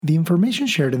The information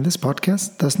shared in this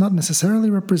podcast does not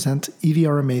necessarily represent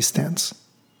EVRMA's stance.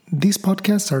 These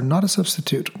podcasts are not a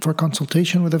substitute for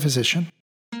consultation with a physician.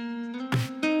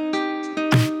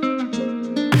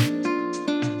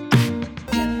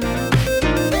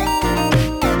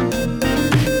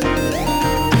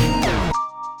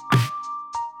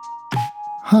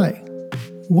 Hi,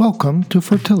 welcome to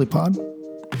Fertilipod,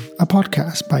 a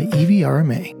podcast by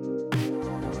EVRMA.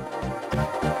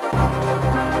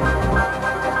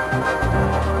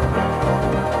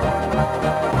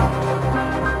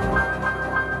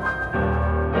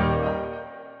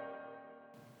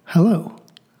 Hello,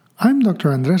 I'm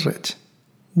Dr. Andres Rich.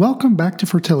 Welcome back to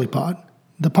Fertilipod,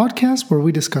 the podcast where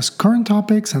we discuss current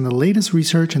topics and the latest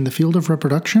research in the field of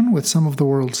reproduction with some of the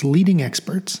world's leading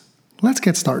experts. Let's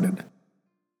get started.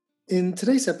 In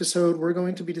today's episode, we're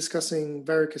going to be discussing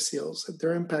varicoceles,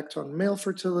 their impact on male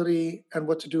fertility, and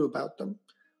what to do about them.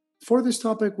 For this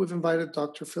topic, we've invited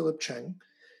Dr. Philip Cheng.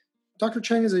 Dr.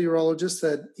 Cheng is a urologist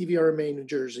at EVRMA, New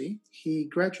Jersey. He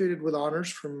graduated with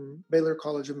honors from Baylor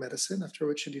College of Medicine, after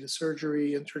which he did a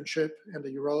surgery internship and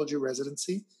a urology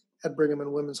residency at Brigham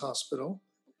and Women's Hospital.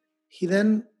 He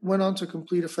then went on to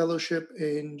complete a fellowship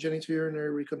in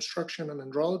genitourinary reconstruction and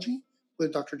andrology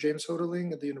with Dr. James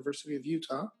Hoteling at the University of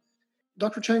Utah.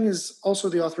 Dr. Cheng is also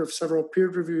the author of several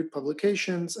peer-reviewed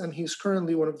publications, and he's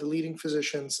currently one of the leading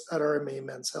physicians at RMA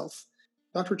Men's Health.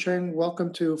 Dr. Cheng,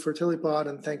 welcome to Fertilipod,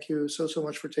 and thank you so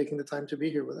much for taking the time to be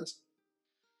here with us.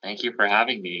 Thank you for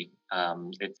having me.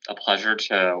 It's a pleasure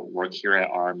to work here at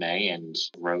RMA and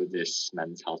grow this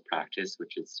men's health practice,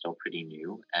 which is still pretty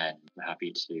new, and I'm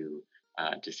happy to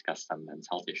discuss some men's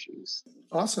health issues.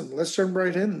 Awesome. Let's jump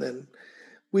right in then.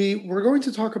 We're going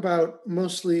to talk about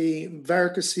mostly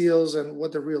varicoceles and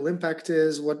what the real impact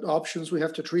is, what options we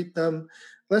have to treat them.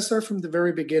 Let's start from the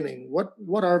very beginning.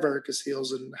 What are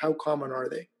varicoceles and how common are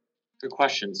they? Good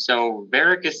question. So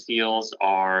varicoceles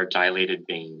are dilated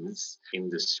veins in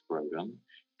the scrotum,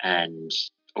 and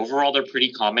overall they're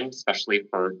pretty common, especially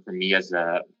for me as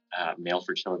a male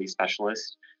fertility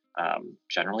specialist.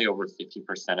 Generally over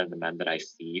 50% of the men that I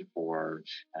see for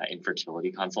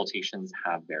infertility consultations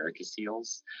have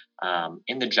varicoceles.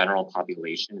 In the general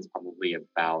population, it's probably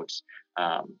about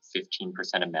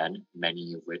 15% of men,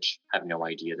 many of which have no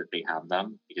idea that they have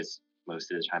them because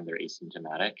most of the time they're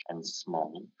asymptomatic and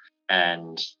small.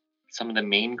 And some of the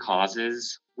main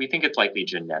causes, we think it's likely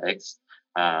genetics,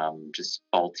 just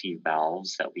faulty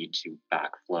valves that lead to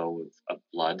backflow of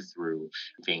blood through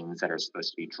veins that are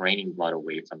supposed to be draining blood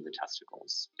away from the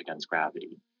testicles against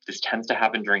gravity. This tends to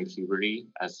happen during puberty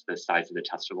as the size of the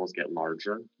testicles get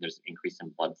larger. There's an increase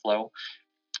in blood flow.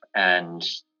 And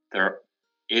there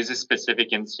is a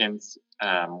specific instance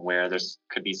where there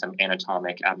could be some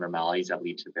anatomic abnormalities that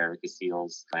lead to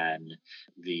varicoceles when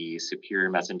the superior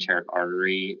mesenteric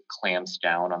artery clamps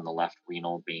down on the left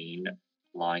renal vein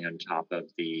lying on top of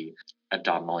the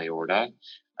abdominal aorta.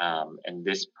 And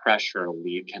this pressure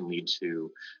can lead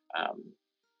to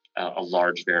a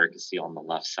large varicocele on the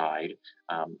left side.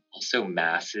 Also,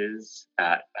 masses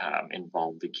that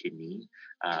involve the kidney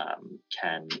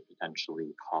can potentially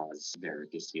cause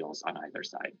varicoceles on either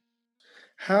side.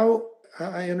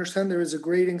 I understand there is a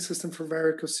grading system for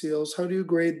varicoceles. How do you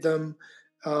grade them,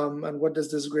 and what does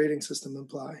this grading system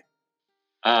imply?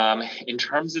 In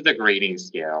terms of the grading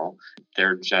scale,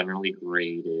 they're generally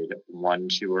graded 1,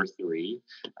 2, or 3.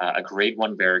 A grade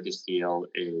 1 varicocele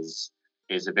is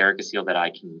a varicocele that I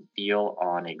can feel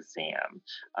on exam,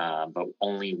 but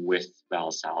only with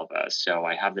Valsalva. So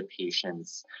I have the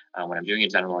patients, when I'm doing a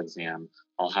general exam,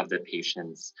 I'll have the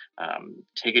patients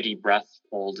take a deep breath,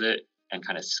 hold it, and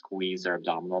kind of squeeze their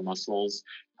abdominal muscles,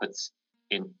 puts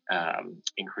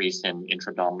increase in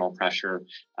intra-abdominal pressure.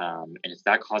 And if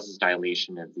that causes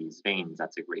dilation of these veins,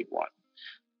 that's a grade 1.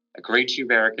 A grade 2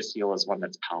 varicocele is one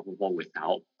that's palpable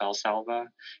without Valsalva.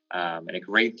 And a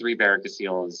grade 3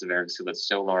 varicocele is a varicocele that's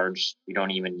so large, you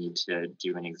don't even need to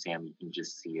do an exam. You can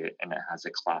just see it, and it has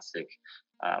a classic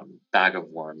bag of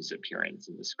worms appearance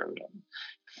in the scrotum.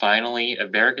 Finally, a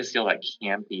varicocele that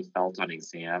can't be felt on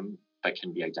exam, but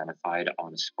can be identified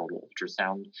on a scrotal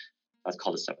ultrasound, that's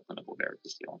called a subclinical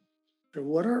varicocele.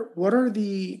 What are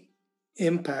the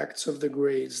impacts of the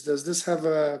grades? Does this have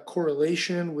a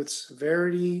correlation with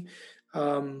severity,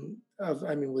 with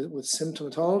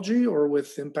symptomatology, or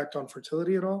with impact on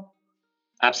fertility at all?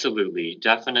 Absolutely.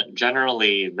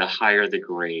 Generally, the higher the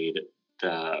grade,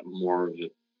 the more of a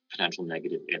potential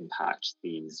negative impact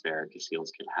these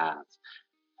varicoceles could have.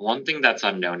 One thing that's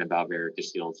unknown about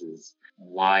varicoceles is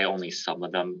why only some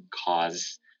of them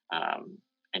cause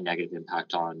a negative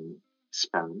impact on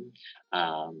sperm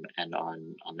and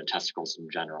on the testicles in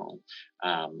general.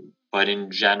 But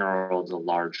in general, the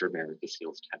larger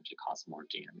varicoceles tend to cause more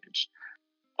damage.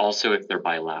 Also, if they're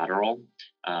bilateral,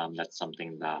 that's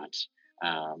something that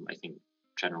I think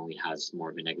generally has more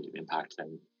of a negative impact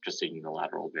than just a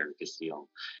unilateral varicocele.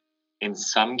 In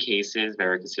some cases,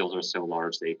 varicoceles are so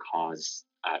large they cause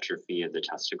atrophy of the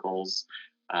testicles,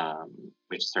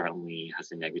 which certainly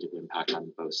has a negative impact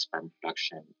on both sperm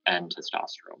production and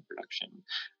testosterone production.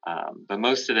 But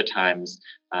most of the times,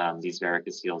 these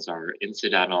varicoceles are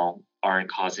incidental, aren't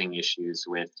causing issues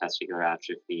with testicular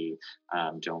atrophy,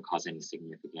 don't cause any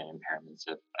significant impairments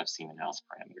of semen health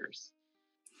parameters.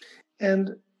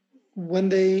 And when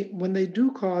they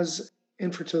do cause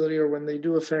infertility, or when they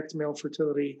do affect male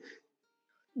fertility,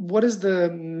 what is the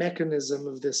mechanism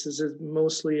of this? Is it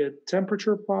mostly a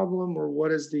temperature problem, or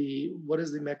what is the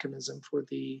mechanism for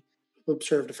the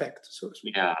observed effect, so to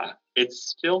speak? Yeah,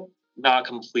 it's still not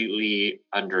completely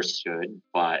understood,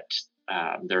 but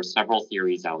there are several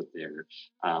theories out there.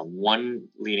 One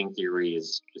leading theory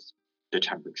is just the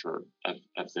temperature of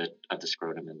the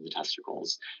scrotum and the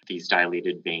testicles. These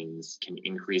dilated veins can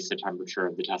increase the temperature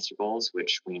of the testicles,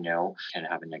 which we know can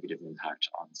have a negative impact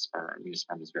on sperm.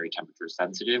 Sperm is very temperature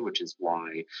sensitive, which is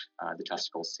why the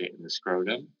testicles sit in the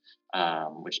scrotum,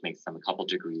 which makes them a couple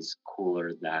degrees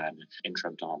cooler than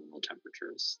intra-abdominal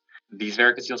temperatures. These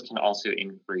varicoceles can also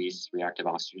increase reactive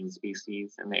oxygen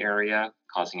species in the area,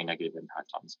 causing a negative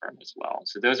impact on sperm as well.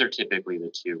 So those are typically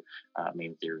the two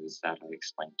main theories that I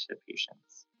explain to patients.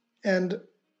 And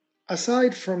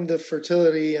aside from the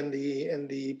fertility and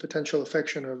the potential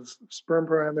affection of sperm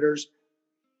parameters,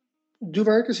 do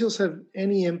varicoceles have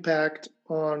any impact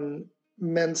on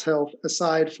men's health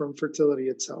aside from fertility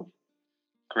itself?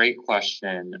 Great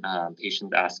question.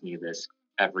 Patients ask me this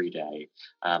every day.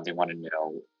 They want to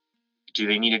know, do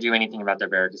they need to do anything about their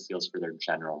varicoceles for their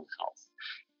general health?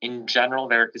 In general,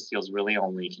 varicoceles really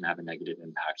only can have a negative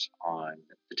impact on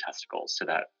the testicles. So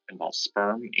that involves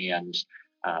sperm and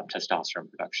testosterone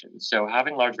production. So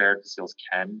having large varicoceles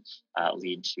can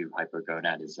lead to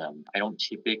hypogonadism. I don't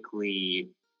typically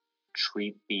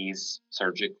treat these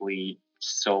surgically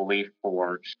solely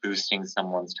for boosting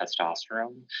someone's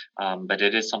testosterone, but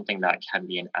it is something that can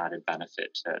be an added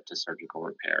benefit to surgical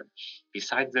repair.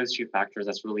 Besides those two factors,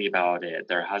 that's really about it.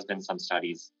 There has been some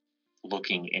studies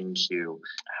looking into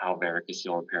how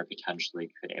varicocele repair potentially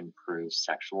could improve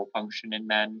sexual function in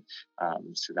men.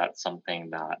 So that's something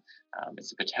that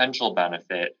is a potential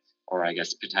benefit, or I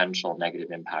guess potential negative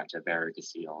impact of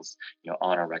varicoceles,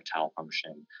 on erectile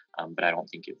function. But I don't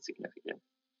think it's significant.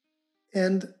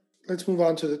 And let's move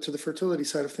on to the fertility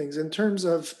side of things. In terms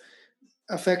of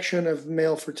affection of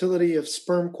male fertility, of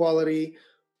sperm quality,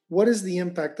 what is the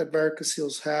impact that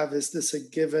varicoceles have? Is this a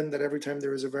given that every time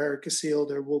there is a varicocele,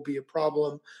 there will be a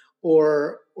problem,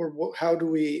 or how do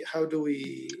we?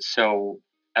 So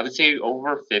I would say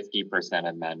over 50%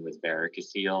 of men with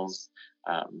varicoceles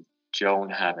don't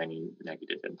have any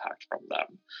negative impact from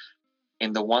them.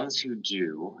 In the ones who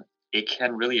do, it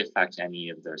can really affect any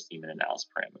of their semen analysis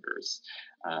parameters.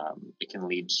 It can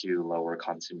lead to lower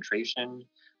concentration,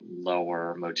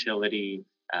 lower motility,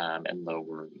 and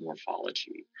lower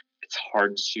morphology. It's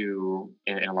hard to,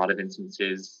 in a lot of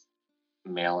instances,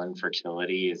 male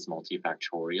infertility is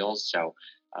multifactorial, so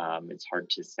it's hard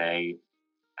to say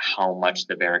how much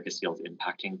the varicocele is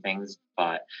impacting things,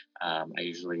 but I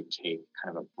usually take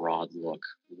kind of a broad look.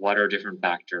 What are different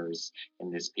factors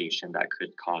in this patient that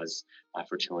could cause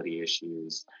fertility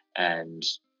issues, and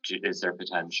is there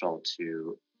potential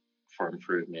for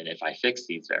improvement if I fix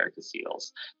these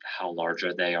varicoceles? How large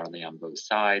are they? Are they on both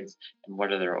sides? And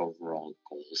what are their overall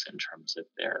goals in terms of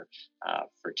their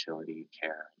fertility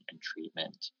care and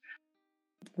treatment?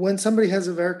 When somebody has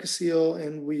a varicocele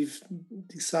and we've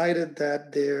decided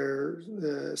that their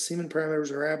semen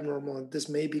parameters are abnormal and this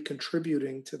may be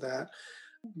contributing to that,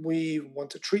 we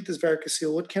want to treat this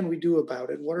varicocele. What can we do about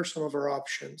it? What are some of our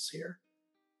options here?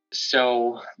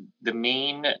 So the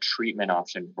main treatment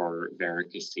option for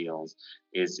varicoceles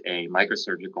is a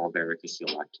microsurgical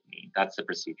varicocelectomy. That's the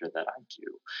procedure that I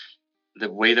do.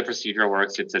 The way the procedure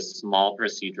works, it's a small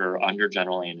procedure under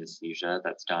general anesthesia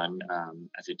that's done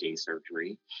as a day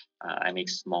surgery. I make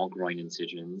small groin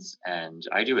incisions, and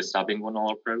I do a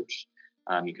subinguinal approach.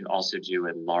 You can also do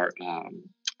an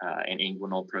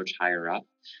inguinal approach higher up.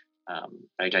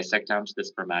 I dissect down to the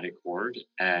spermatic cord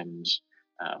and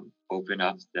open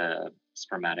up the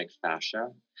spermatic fascia,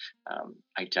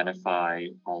 identify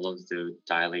all of the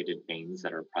dilated veins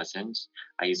that are present.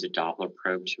 I use a Doppler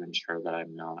probe to ensure that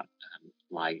I'm not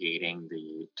ligating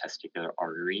the testicular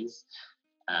arteries.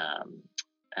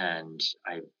 and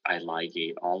I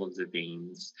ligate all of the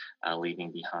veins,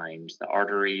 leaving behind the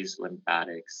arteries,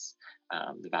 lymphatics,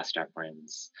 the vas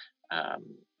deferens, um,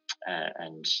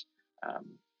 and um,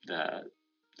 the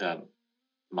the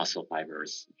muscle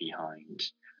fibers behind.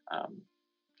 Um,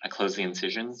 I close the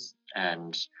incisions,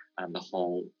 and the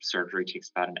whole surgery takes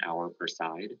about an hour per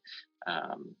side.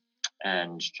 Um,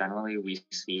 and generally, we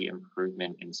see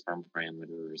improvement in sperm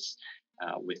parameters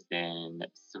within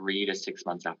 3 to 6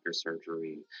 months after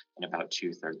surgery in about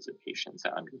 2/3 of patients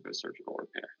that undergo surgical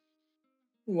repair.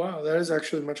 Wow, that is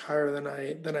actually much higher than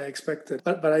I expected.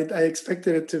 But I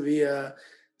expected it to be a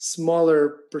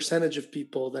smaller percentage of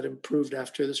people that improved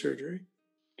after the surgery.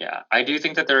 Yeah, I do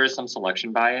think that there is some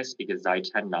selection bias because I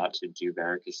tend not to do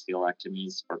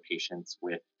varicocelectomies for patients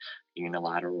with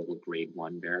unilateral grade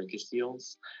 1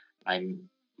 varicoceles. I'm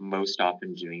most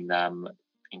often doing them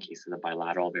in cases of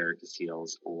bilateral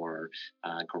varicoceles or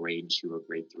grade 2 or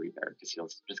grade 3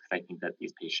 varicoceles, just because I think that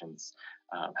these patients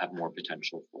have more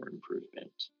potential for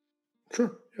improvement.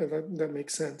 Sure, yeah, that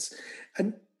makes sense.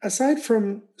 And aside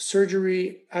from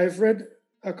surgery, I've read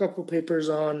a couple papers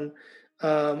on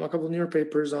a couple newer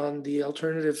papers on the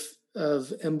alternative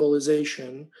of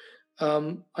embolization.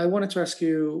 I wanted to ask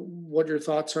you what your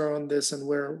thoughts are on this and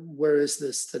where is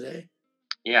this today?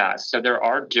 Yeah, so there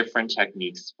are different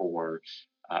techniques for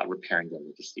repairing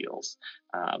varicoceles.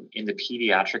 In the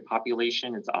pediatric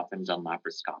population, it's often done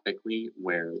laparoscopically,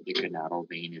 where the gonadal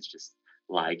vein is just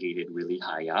ligated really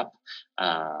high up.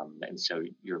 And so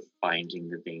you're finding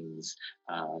the veins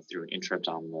through an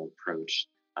intra-abdominal approach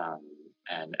um,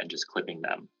 and just clipping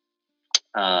them.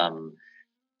 Um,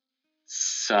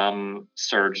 some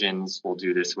surgeons will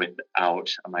do this without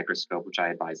a microscope, which I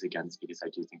advise against because I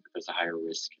do think that there's a higher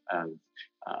risk of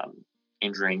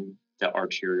injuring the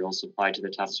arterial supply to the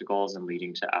testicles and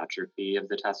leading to atrophy of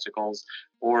the testicles,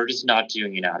 or just not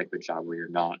doing an adequate job where you're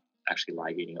not actually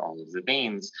ligating all of the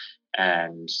veins,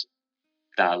 and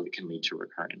that can lead to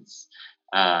recurrence.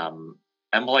 Um,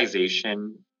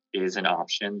 Embolization is an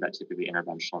option that typically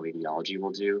interventional radiology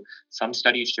will do. Some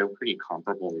studies show pretty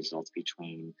comparable results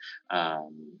between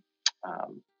um,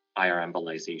 um, IR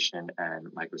embolization and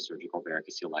microsurgical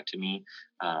varicocelectomy.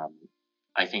 Um,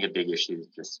 I think a big issue is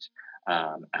just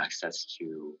access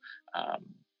to um,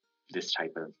 this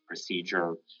type of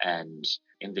procedure. And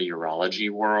in the urology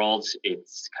world,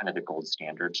 it's kind of the gold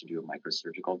standard to do a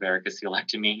microsurgical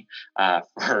varicocelectomy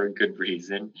for a good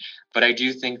reason. But I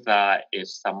do think that if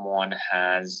someone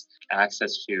has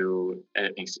access to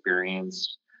an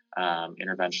experienced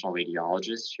interventional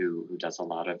radiologist who does a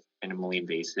lot of minimally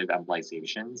invasive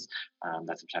embolizations,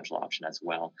 that's a potential option as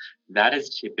well. That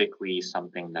is typically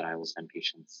something that I will send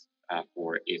patients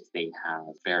for if they have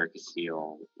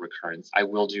varicocele recurrence. I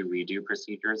will do redo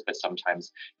procedures, but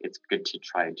sometimes it's good to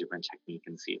try a different technique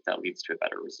and see if that leads to a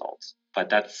better result. But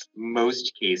that's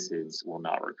most cases will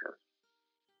not recur.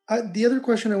 The other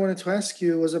question I wanted to ask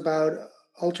you was about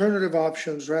alternative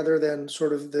options rather than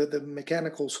sort of the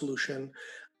mechanical solution.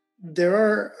 There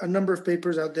are a number of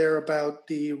papers out there about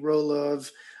the role of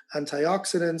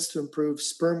antioxidants to improve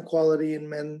sperm quality in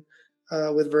men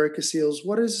with varicoceles.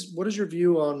 What is your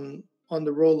view on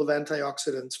the role of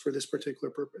antioxidants for this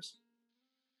particular purpose?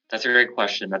 That's a great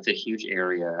question. That's a huge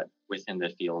area within the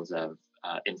fields of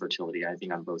infertility, I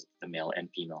think on both the male and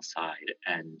female side.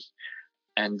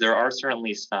 And there are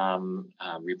certainly some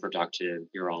reproductive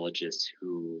urologists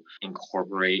who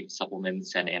incorporate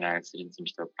supplements and antioxidants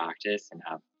into their practice and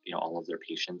have all of their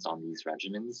patients on these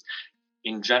regimens.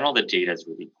 In general, the data is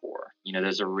really poor.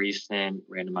 There's a recent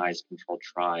randomized controlled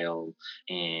trial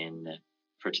in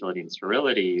fertility and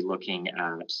sterility looking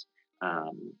at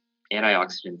um,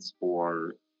 antioxidants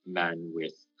for men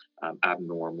with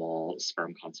abnormal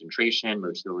sperm concentration,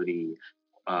 motility,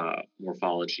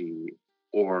 morphology,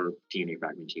 or DNA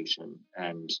fragmentation.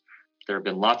 And there have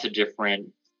been lots of different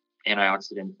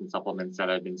antioxidants and supplements that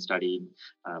have been studied,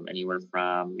 anywhere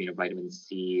from vitamin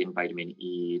C and vitamin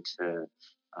E to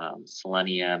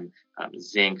selenium,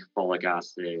 zinc, folic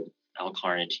acid,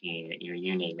 L-carnitine,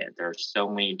 you name it. There are so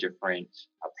many different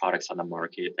products on the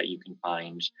market that you can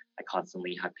find. I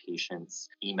constantly have patients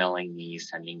emailing me,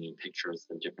 sending me pictures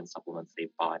of different supplements they've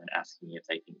bought and asking me if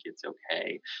they think it's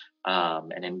okay.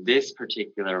 And in this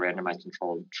particular randomized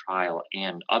controlled trial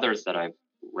and others that I've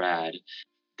read,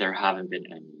 there haven't been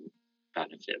any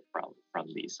benefit from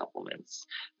these supplements.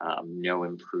 No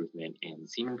improvement in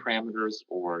semen parameters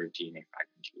or DNA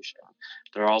fragmentation.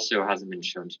 There also hasn't been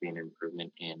shown to be an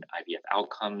improvement in IVF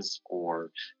outcomes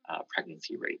or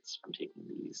pregnancy rates from taking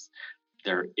these.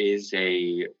 There is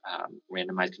a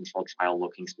randomized controlled trial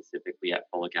looking specifically at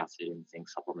folic acid and zinc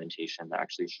supplementation that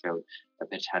actually showed a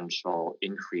potential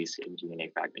increase in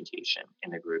DNA fragmentation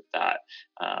in the group that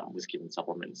was given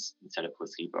supplements instead of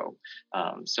placebo.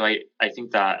 So I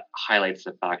think that highlights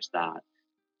the fact that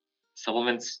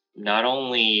supplements not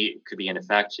only could be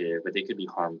ineffective, but they could be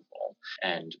harmful.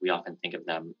 And we often think of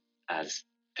them as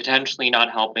potentially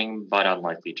not helping, but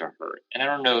unlikely to hurt. And I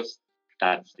don't know if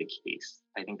that's the case.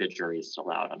 I think the jury is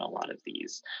still out on a lot of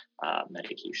these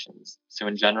medications. So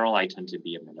in general, I tend to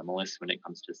be a minimalist when it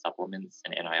comes to supplements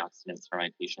and antioxidants for my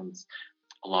patients.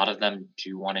 A lot of them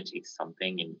do want to take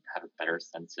something and have a better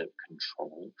sense of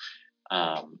control.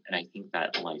 And I think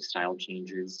that lifestyle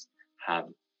changes have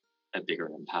a bigger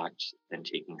impact than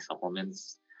taking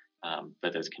supplements,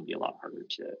 but those can be a lot harder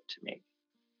to make.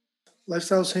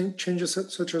 Lifestyle changes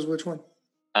such as which one?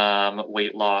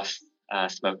 Weight loss,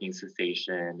 smoking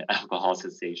cessation, alcohol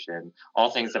cessation, all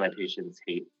things that my patients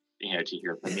hate, to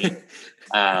hear from me.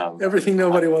 Everything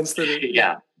nobody wants to do.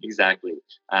 Yeah, exactly.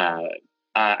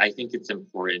 I think it's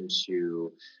important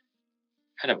to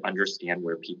kind of understand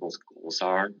where people's goals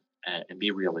are and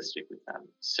be realistic with them.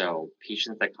 So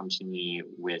patients that come to me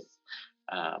with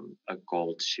a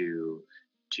goal to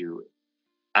do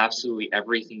absolutely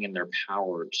everything in their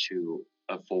power to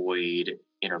avoid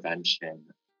intervention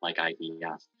like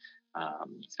IVF,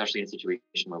 especially in a situation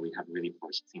where we have really poor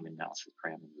semen analysis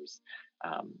parameters.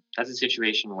 That's a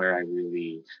situation where I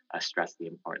really stress the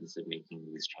importance of making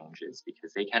these changes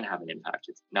because they can have an impact.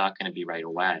 It's not going to be right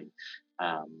away,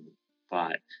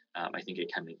 but I think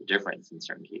it can make a difference in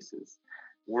certain cases.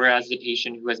 Whereas the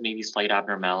patient who has maybe slight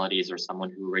abnormalities or someone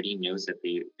who already knows that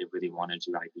they really want to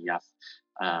do IVF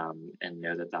and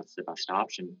know that that's the best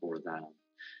option for them,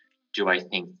 do I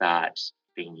think that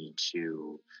they need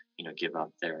to, give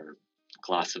up their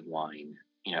glass of wine,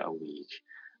 a week?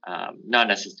 Not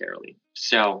necessarily.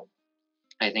 So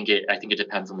I think it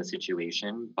depends on the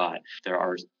situation, but there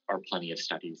are plenty of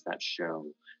studies that show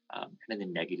kind of the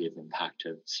negative impact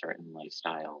of certain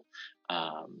lifestyle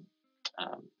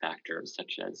factors,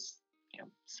 such as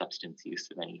substance use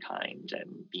of any kind and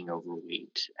being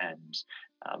overweight and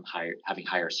having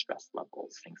higher stress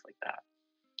levels, things like that,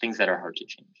 things that are hard to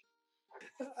change.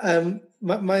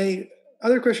 My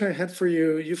other question I had for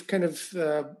you, you've kind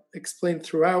of explained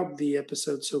throughout the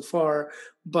episode so far,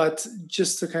 but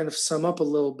just to kind of sum up a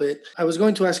little bit, I was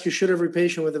going to ask you, should every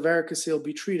patient with a varicocele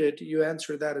be treated? You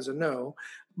answered that as a no.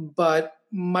 But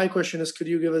my question is, could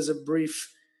you give us a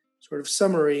brief sort of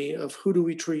summary of who do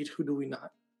we treat, who do we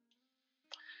not?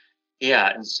 Yeah,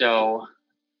 and so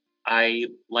I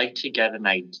like to get an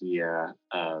idea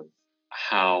of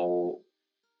how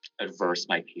adverse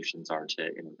my patients are to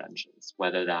interventions,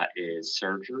 whether that is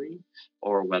surgery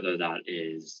or whether that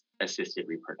is assisted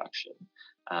reproduction.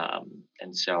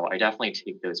 And so I definitely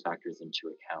take those factors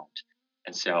into account.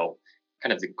 And so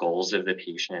kind of the goals of the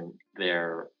patient,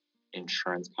 their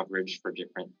insurance coverage for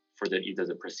either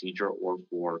the procedure or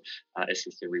for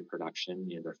assisted reproduction,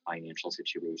 their financial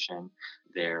situation,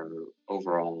 their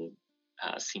overall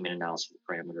semen analysis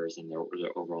parameters, and their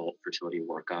overall fertility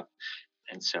workup.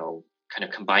 And so kind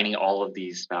of combining all of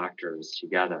these factors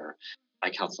together, I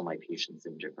counsel my patients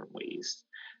in different ways.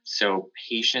 So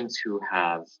patients who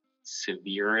have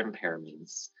severe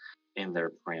impairments in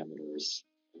their parameters,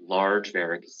 large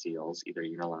varicoceles, either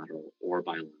unilateral or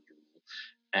bilateral,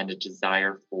 and a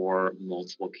desire for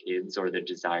multiple kids or the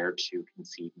desire to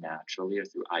conceive naturally or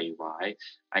through IUI,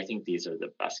 I think these are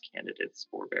the best candidates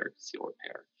for varicocele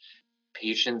repair.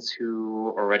 Patients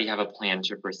who already have a plan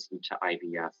to proceed to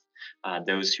IVF,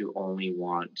 those who only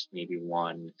want maybe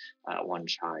one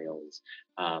child,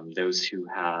 those who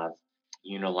have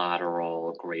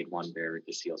unilateral grade 1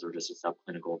 varicoceles or just a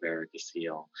subclinical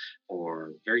varicocele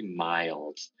or very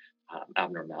mild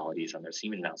abnormalities on their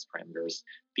semen analysis parameters,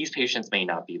 these patients may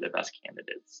not be the best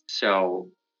candidates. So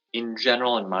in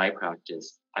general, in my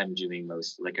practice, I'm doing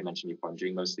like I mentioned before, I'm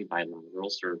doing mostly bilateral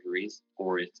surgeries,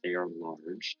 or if they are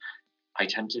large, I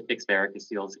tend to fix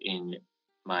varicoceles in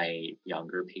my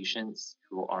younger patients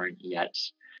who aren't yet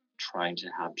trying to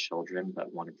have children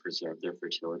but want to preserve their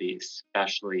fertility,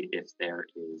 especially if there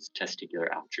is testicular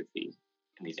atrophy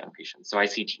in these young patients. So I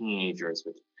see teenagers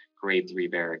with grade 3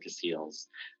 varicoceles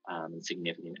and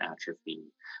significant atrophy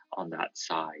on that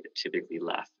side, typically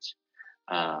left.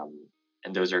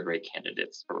 And those are great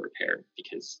candidates for repair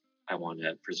because I want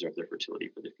to preserve their fertility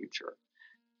for the future.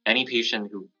 Any patient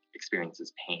who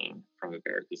experiences pain from a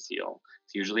varicocele,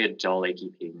 it's usually a dull,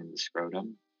 achy pain in the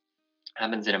scrotum.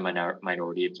 Happens in a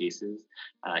minority of cases,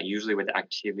 usually with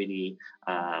activity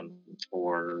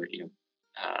or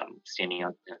standing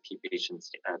up.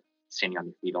 Patients standing on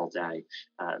their feet all day,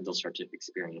 they'll start to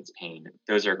experience pain.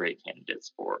 Those are great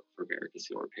candidates for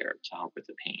varicocele repair to help with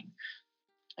the pain.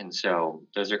 And so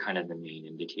those are kind of the main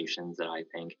indications that I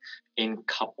think in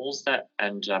couples that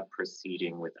end up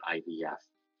proceeding with IVF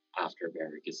after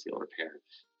varicocele repair,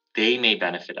 they may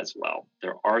benefit as well.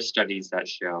 There are studies that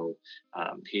show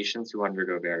patients who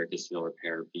undergo varicocele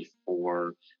repair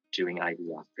before doing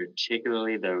IVF,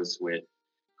 particularly those who had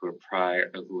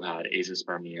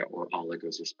azoospermia or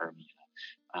oligospermia,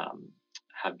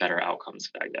 have better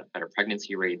outcomes with IVF, better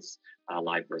pregnancy rates,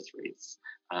 live birth rates.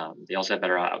 They also have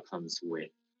better outcomes with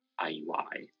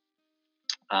IUI.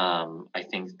 I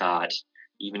think that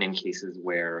even in cases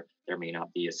where there may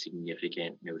not be a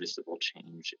significant noticeable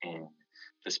change in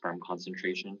the sperm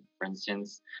concentration, for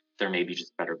instance, there may be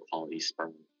just better quality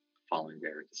sperm following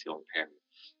varicocele repair.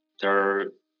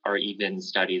 There are even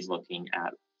studies looking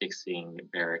at fixing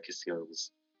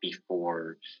varicoceles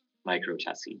before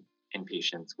microtesting in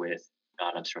patients with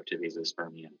non-obstructive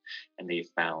azoospermia, and they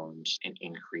found an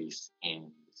increase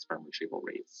in sperm retrieval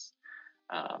rates.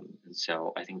 And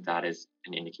so I think that is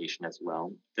an indication as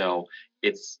well, though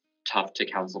it's tough to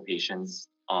counsel patients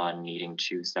on needing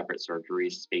 2 separate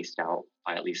surgeries spaced out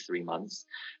by at least 3 months.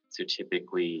 So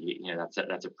typically,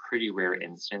 that's a pretty rare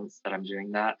instance that I'm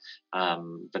doing that,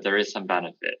 but there is some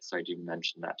benefit. So I do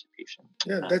mention that to patients.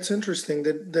 Yeah, that's interesting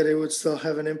that it would still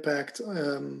have an impact,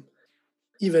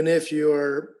 even if you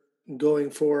are going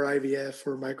for IVF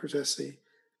or microtesting.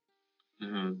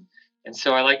 Mm-hmm. And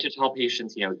so I like to tell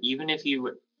patients, even if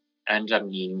you end up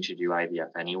needing to do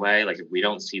IVF anyway, like if we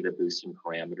don't see the boost in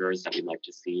parameters that we'd like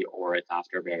to see, or if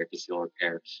after varicocele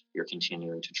repair, you're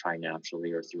continuing to try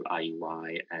naturally or through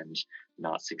IUI and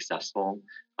not successful,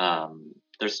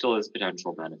 there still is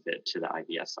potential benefit to the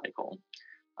IVF cycle.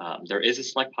 There is a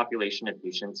select population of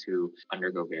patients who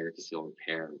undergo varicocele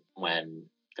repair when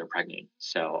they're pregnant.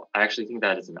 So I actually think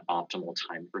that is an optimal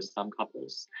time for some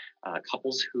couples.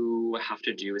 Couples who have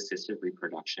to do assisted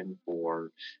reproduction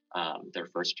for their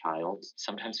first child,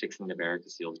 sometimes fixing the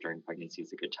varicoceles during pregnancy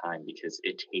is a good time because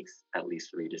it takes at least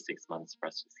 3 to 6 months for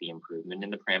us to see improvement in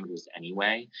the parameters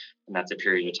anyway. And that's a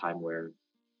period of time where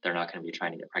they're not going to be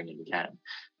trying to get pregnant again.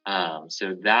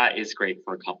 So that is great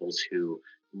for couples who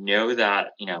know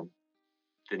that,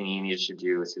 that they need to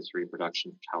do assisted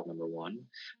reproduction for child number 1,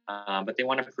 but they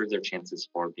want to improve their chances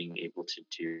for being able to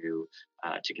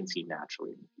conceive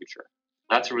naturally in the future.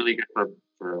 That's really good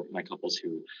for my couples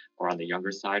who are on the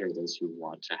younger side or those who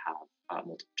want to have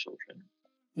multiple children.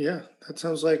 Yeah, that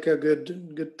sounds like a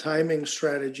good timing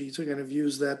strategy to kind of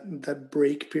use that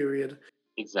break period.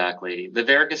 Exactly. The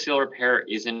varicocele repair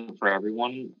isn't for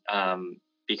everyone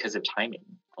because of timing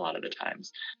a lot of the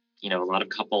times. A lot of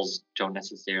couples don't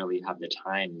necessarily have the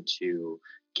time to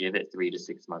give it 3 to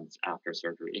 6 months after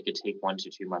surgery. It could take 1 to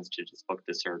 2 months to just book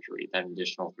the surgery, then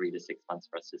additional 3 to 6 months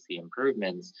for us to see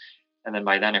improvements. And then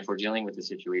by then, if we're dealing with a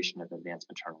situation of advanced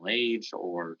maternal age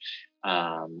or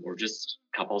just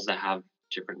couples that have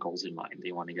different goals in mind,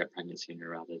 they want to get pregnant sooner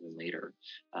rather than later.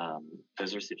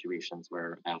 Those are situations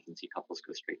where I often see couples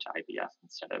go straight to IVF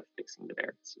instead of fixing the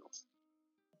varicoceles.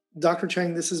 Dr.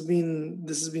 Chang, this has been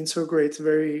so great. It's a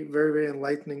very, very, very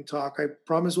enlightening talk. I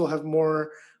promise we'll have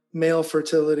more male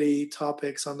fertility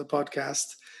topics on the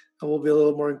podcast, and we'll be a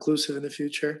little more inclusive in the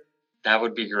future. That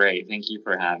would be great. Thank you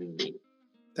for having me.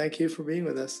 Thank you for being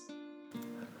with us.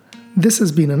 This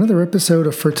has been another episode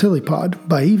of FertiliPod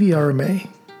by EVRMA.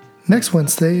 Next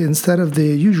Wednesday, instead of the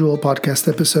usual podcast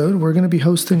episode, we're going to be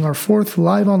hosting our 4th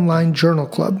live online journal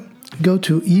club. Go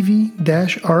to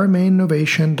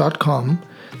ev-rmainnovation.com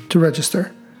to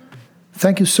register.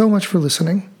 Thank you so much for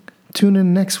listening. Tune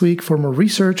in next week for more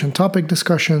research and topic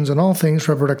discussions on all things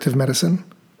reproductive medicine.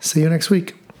 See you next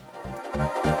week.